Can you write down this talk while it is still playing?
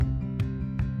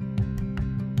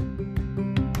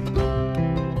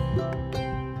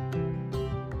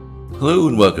Hello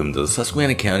and welcome to the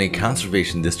Susquehanna County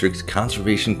Conservation District's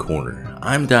Conservation Corner.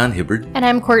 I'm Don Hibbard. And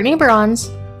I'm Courtney Bronze.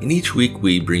 And each week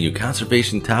we bring you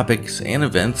conservation topics and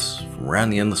events from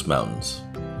around the Endless Mountains.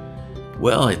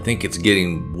 Well, I think it's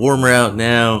getting warmer out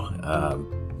now.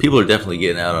 People are definitely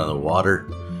getting out on the water.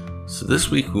 So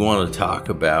this week we want to talk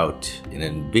about an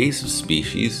invasive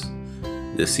species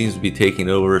that seems to be taking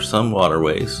over some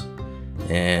waterways.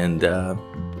 And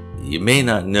you may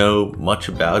not know much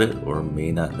about it or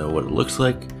may not know what it looks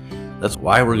like. That's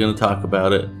why we're going to talk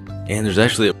about it. And there's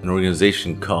actually an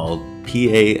organization called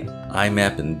PA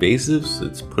IMAP Invasives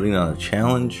that's putting on a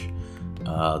challenge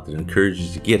that encourages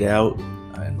you to get out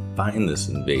and find this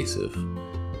invasive.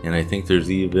 And I think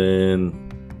there's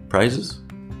even prizes?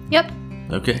 Yep.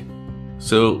 Okay.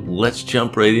 So let's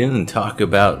jump right in and talk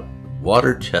about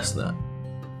water chestnut.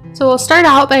 So we'll start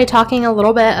out by talking a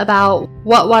little bit about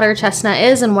what water chestnut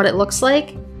is and what it looks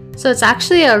like. So it's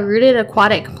actually a rooted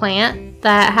aquatic plant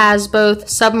that has both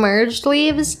submerged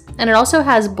leaves and it also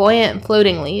has buoyant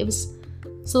floating leaves.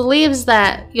 So the leaves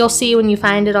that you'll see when you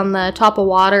find it on the top of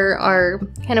water are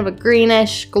kind of a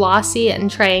greenish, glossy, and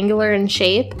triangular in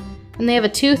shape, and they have a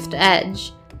toothed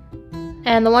edge.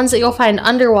 And the ones that you'll find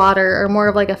underwater are more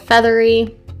of like a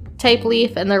feathery type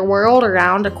leaf, and they're whorled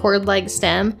around a cord-like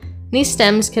stem. These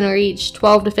stems can reach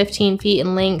 12 to 15 feet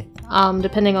in length,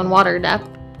 depending on water depth.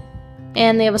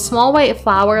 And they have a small white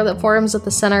flower that forms at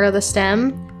the center of the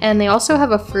stem, and they also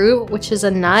have a fruit, which is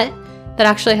a nut, that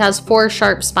actually has 4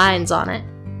 sharp spines on it.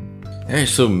 Hey,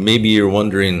 so maybe you're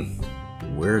wondering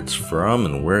where it's from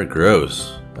and where it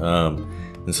grows.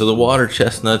 And so the water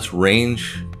chestnut's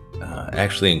range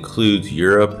actually includes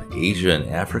Europe, Asia, and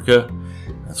Africa.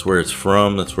 That's where it's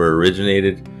from, that's where it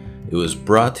originated. It was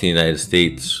brought to the United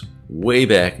States way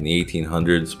back in the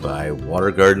 1800s by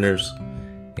water gardeners,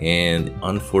 and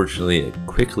unfortunately it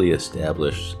quickly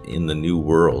established in the New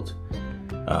World.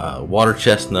 Water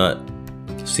chestnut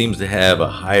seems to have a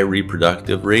high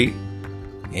reproductive rate,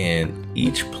 and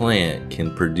each plant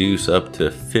can produce up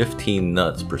to 15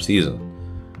 nuts per season.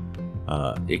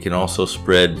 It can also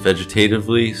spread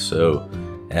vegetatively, so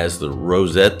as the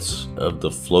rosettes of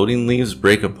the floating leaves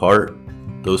break apart,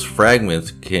 those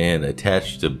fragments can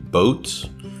attach to boats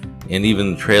and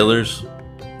even trailers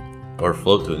or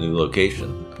float to a new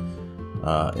location.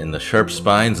 And the sharp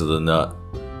spines of the nut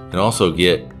can also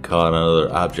get caught on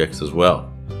other objects as well.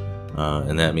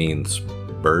 And that means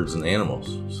birds and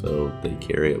animals, so they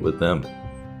carry it with them.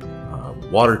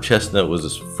 Water chestnut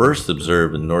was first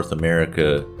observed in North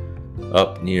America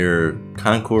up near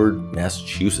Concord,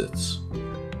 Massachusetts.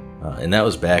 And that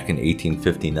was back in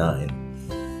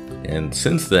 1859. And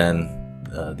since then,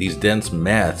 these dense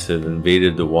mats have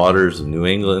invaded the waters of New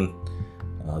England.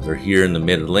 They're here in the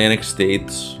mid-Atlantic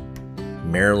states,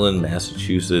 Maryland,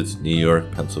 Massachusetts, New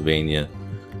York, Pennsylvania,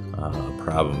 a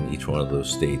problem in each one of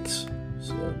those states.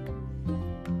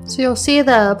 So you'll see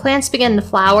the plants begin to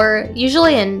flower,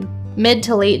 usually in mid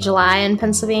to late July in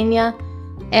Pennsylvania,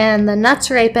 and the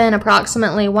nuts ripen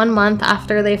approximately 1 month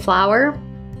after they flower.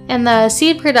 And the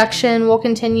seed production will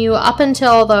continue up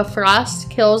until the frost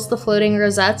kills the floating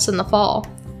rosettes in the fall.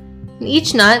 And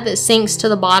each nut that sinks to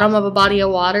the bottom of a body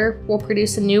of water will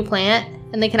produce a new plant,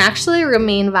 and they can actually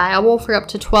remain viable for up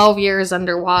to 12 years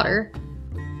underwater.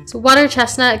 So water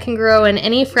chestnut can grow in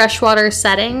any freshwater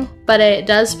setting, but it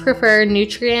does prefer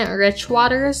nutrient-rich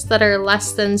waters that are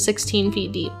less than 16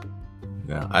 feet deep.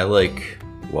 Now, I like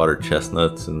water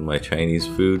chestnuts in my Chinese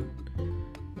food,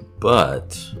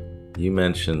 but you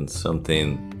mentioned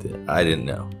something that I didn't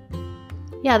know.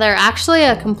 Yeah, they're actually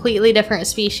a completely different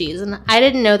species, and I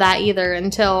didn't know that either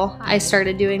until I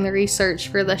started doing the research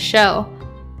for the show.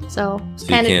 So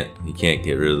you can't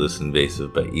get rid of this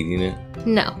invasive by eating it?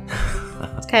 No.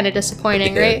 It's kind of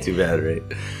disappointing, yeah, right? Too bad, right?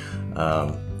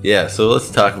 Yeah, so let's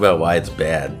talk about why it's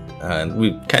bad.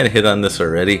 We kind of hit on this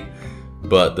already,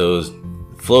 but those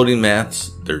floating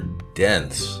mats, they're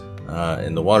dense,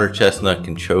 and the water chestnut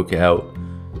can choke out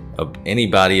any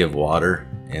body of water,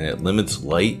 and it limits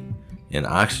light and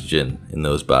oxygen in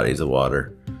those bodies of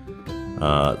water.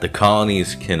 The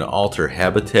colonies can alter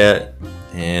habitat,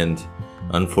 and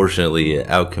unfortunately it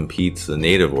outcompetes the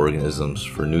native organisms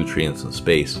for nutrients and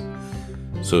space.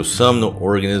 So some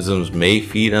organisms may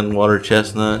feed on water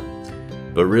chestnut,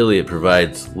 but really it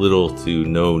provides little to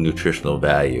no nutritional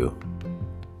value.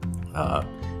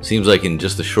 Seems like in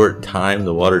just a short time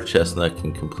the water chestnut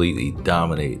can completely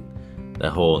dominate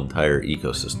that whole entire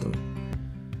ecosystem.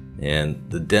 And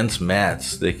the dense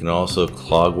mats, they can also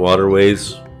clog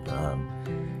waterways.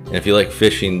 And if you like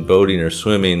fishing, boating, or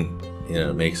swimming,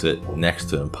 it makes it next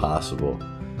to impossible.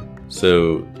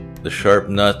 So the sharp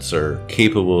nuts are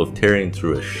capable of tearing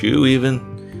through a shoe even,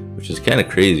 which is kind of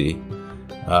crazy,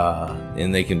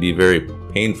 and they can be very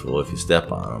painful if you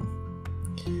step on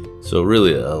them. So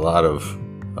really a lot of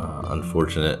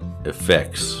unfortunate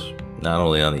effects, not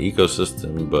only on the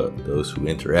ecosystem, but those who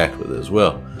interact with it as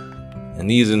well. And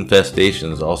these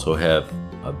infestations also have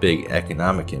a big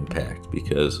economic impact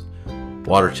because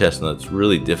water chestnut's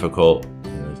really difficult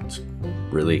and it's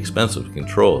really expensive to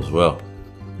control as well.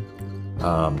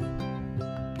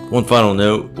 One final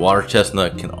note, water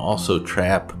chestnut can also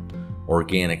trap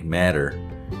organic matter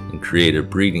and create a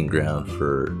breeding ground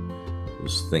for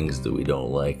those things that we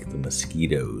don't like, the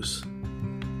mosquitoes.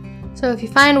 So if you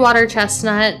find water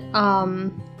chestnut,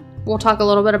 we'll talk a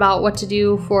little bit about what to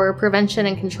do for prevention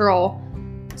and control.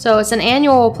 So it's an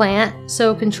annual plant,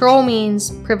 so control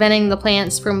means preventing the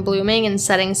plants from blooming and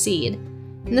setting seed.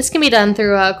 And this can be done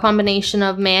through a combination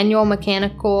of manual,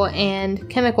 mechanical, and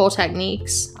chemical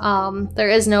techniques. There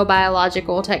is no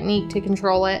biological technique to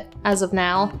control it as of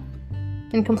now.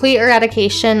 And complete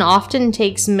eradication often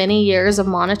takes many years of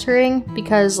monitoring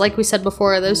because, like we said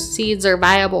before, those seeds are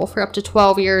viable for up to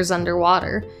 12 years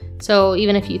underwater. So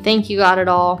even if you think you got it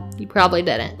all, you probably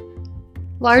didn't.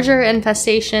 Larger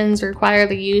infestations require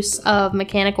the use of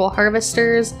mechanical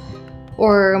harvesters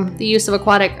or the use of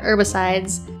aquatic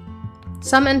herbicides.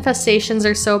 Some infestations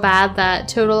are so bad that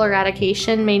total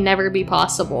eradication may never be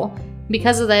possible.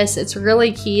 Because of this, it's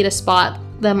really key to spot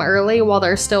them early while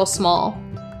they're still small.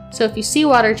 So if you see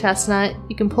water chestnut,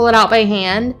 you can pull it out by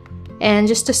hand and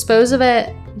just dispose of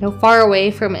it, far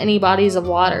away from any bodies of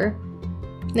water.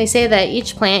 They say that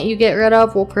each plant you get rid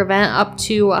of will prevent up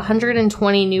to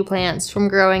 120 new plants from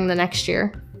growing the next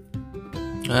year.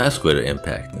 That's quite an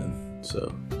impact then.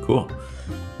 So cool.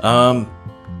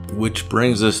 Which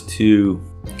brings us to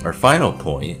our final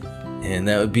point, and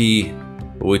that would be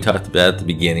what we talked about at the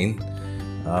beginning,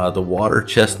 the Water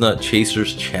Chestnut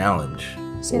Chasers Challenge.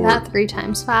 Say that 3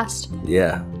 times fast.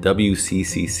 Yeah,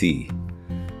 WCCC.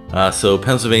 So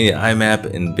Pennsylvania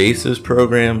IMAP Invasives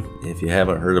Program, if you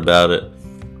haven't heard about it,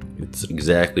 it's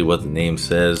exactly what the name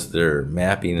says. They're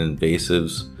mapping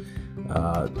invasives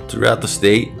throughout the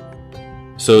state.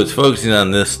 So it's focusing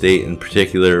on this state in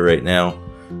particular right now.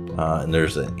 And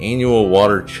there's an annual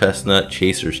Water Chestnut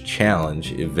Chasers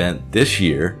Challenge event this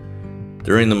year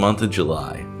during the month of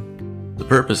July. The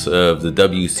purpose of the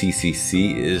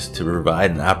WCCC is to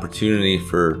provide an opportunity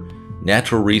for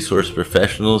natural resource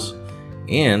professionals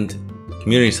and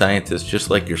community scientists just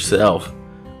like yourself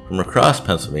from across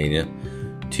Pennsylvania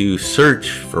to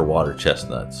search for water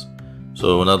chestnuts.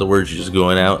 So in other words, you're just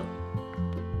going out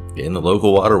in the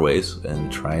local waterways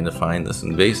and trying to find this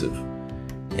invasive.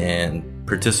 And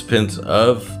participants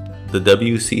of the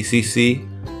WCCC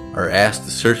are asked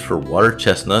to search for water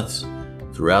chestnuts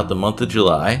throughout the month of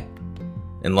July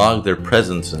and log their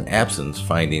presence and absence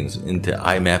findings into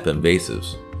IMAP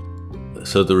invasives.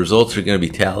 So the results are going to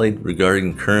be tallied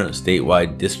regarding current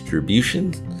statewide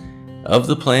distribution of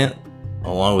the plant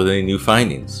along with any new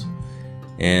findings.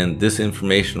 And this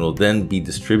information will then be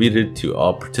distributed to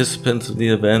all participants of the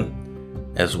event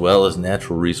as well as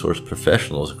natural resource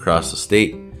professionals across the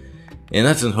state. And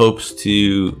that's in hopes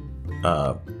to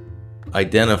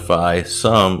identify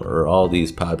some or all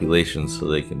these populations so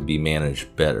they can be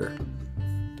managed better.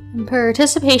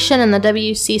 Participation in the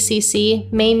WCCC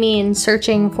may mean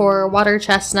searching for water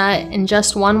chestnut in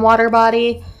just one water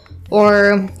body,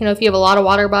 or if you have a lot of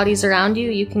water bodies around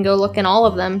you, you can go look in all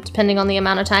of them depending on the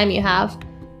amount of time you have.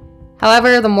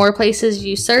 However, the more places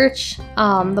you search,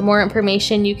 the more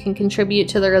information you can contribute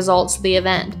to the results of the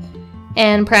event.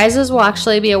 And prizes will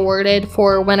actually be awarded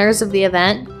for winners of the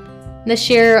event. This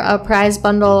year, a prize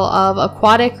bundle of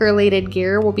aquatic-related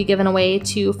gear will be given away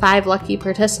to 5 lucky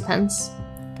participants.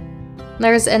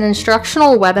 There's an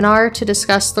instructional webinar to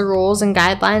discuss the rules and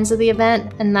guidelines of the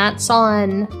event, and that's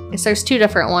on, I guess there's 2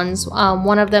 different ones.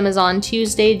 One of them is on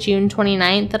Tuesday, June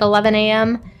 29th at 11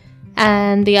 a.m.,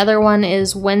 and the other one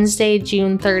is Wednesday,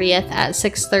 June 30th at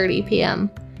 6:30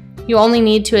 p.m. You only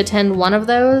need to attend one of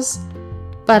those,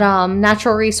 but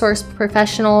natural resource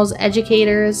professionals,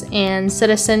 educators, and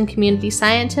citizen community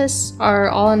scientists are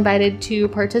all invited to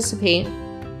participate.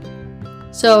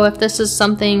 So if this is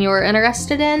something you're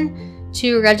interested in,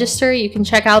 to register, you can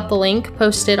check out the link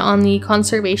posted on the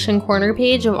Conservation Corner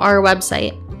page of our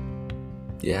website.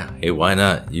 Yeah, hey, why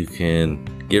not? You can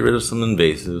get rid of some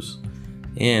invasives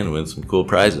and win some cool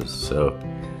prizes. So,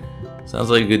 sounds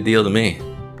like a good deal to me.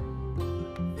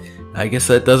 I guess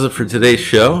that does it for today's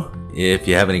show. If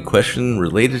you have any question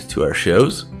related to our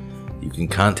shows, you can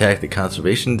contact the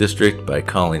Conservation District by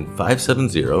calling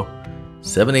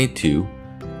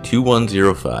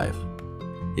 570-782-2105.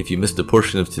 If you missed a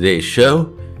portion of today's show,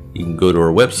 you can go to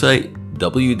our website,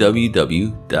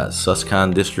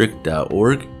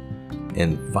 www.suscondistrict.org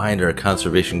and find our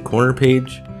Conservation Corner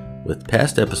page with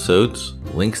past episodes,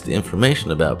 links to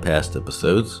information about past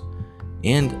episodes,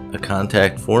 and a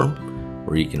contact form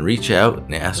where you can reach out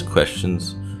and ask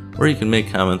questions, or you can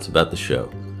make comments about the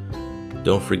show.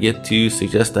 Don't forget to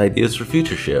suggest ideas for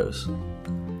future shows.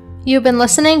 You've been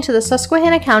listening to the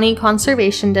Susquehanna County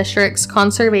Conservation District's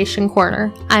Conservation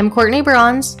Corner. I'm Courtney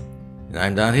Bronze. And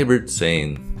I'm Don Hibbert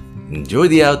saying, enjoy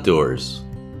the outdoors.